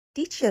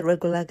Ditch your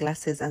regular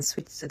glasses and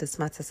switch to the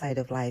smarter side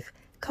of life.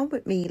 Come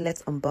with me,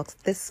 let's unbox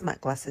these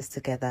smart glasses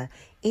together.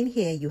 In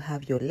here, you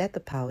have your leather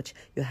pouch,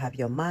 you have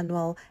your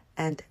manual,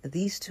 and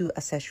these two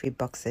accessory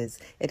boxes.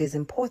 It is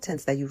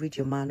important that you read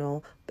your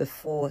manual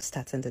before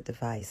starting the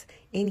device.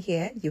 In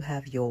here, you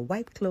have your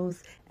white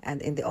clothes,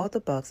 and in the other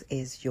box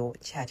is your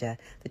charger.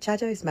 The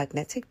charger is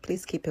magnetic.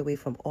 Please keep away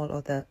from all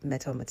other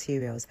metal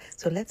materials.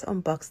 So let's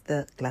unbox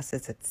the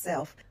glasses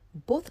itself.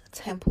 Both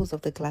temples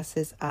of the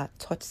glasses are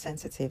touch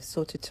sensitive,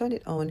 so to turn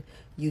it on,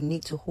 you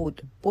need to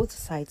hold both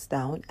sides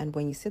down, and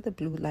when you see the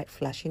blue light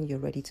flashing, you're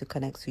ready to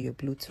connect to your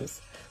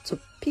Bluetooth. To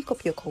pick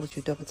up your code,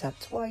 you double tap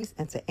twice,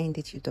 and to end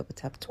it, you double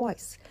tap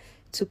twice.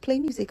 To play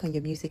music on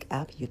your music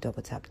app, you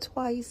double tap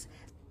twice.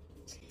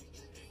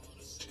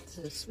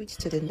 To switch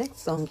to the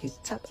next song, you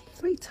tap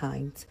 3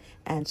 times,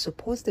 and to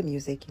pause the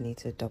music, you need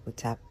to double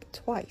tap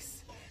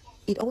twice.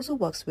 It also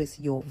works with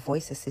your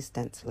voice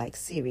assistant like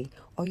Siri.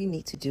 All you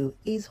need to do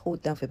is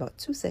hold down for about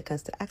 2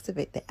 seconds to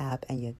activate the app and you're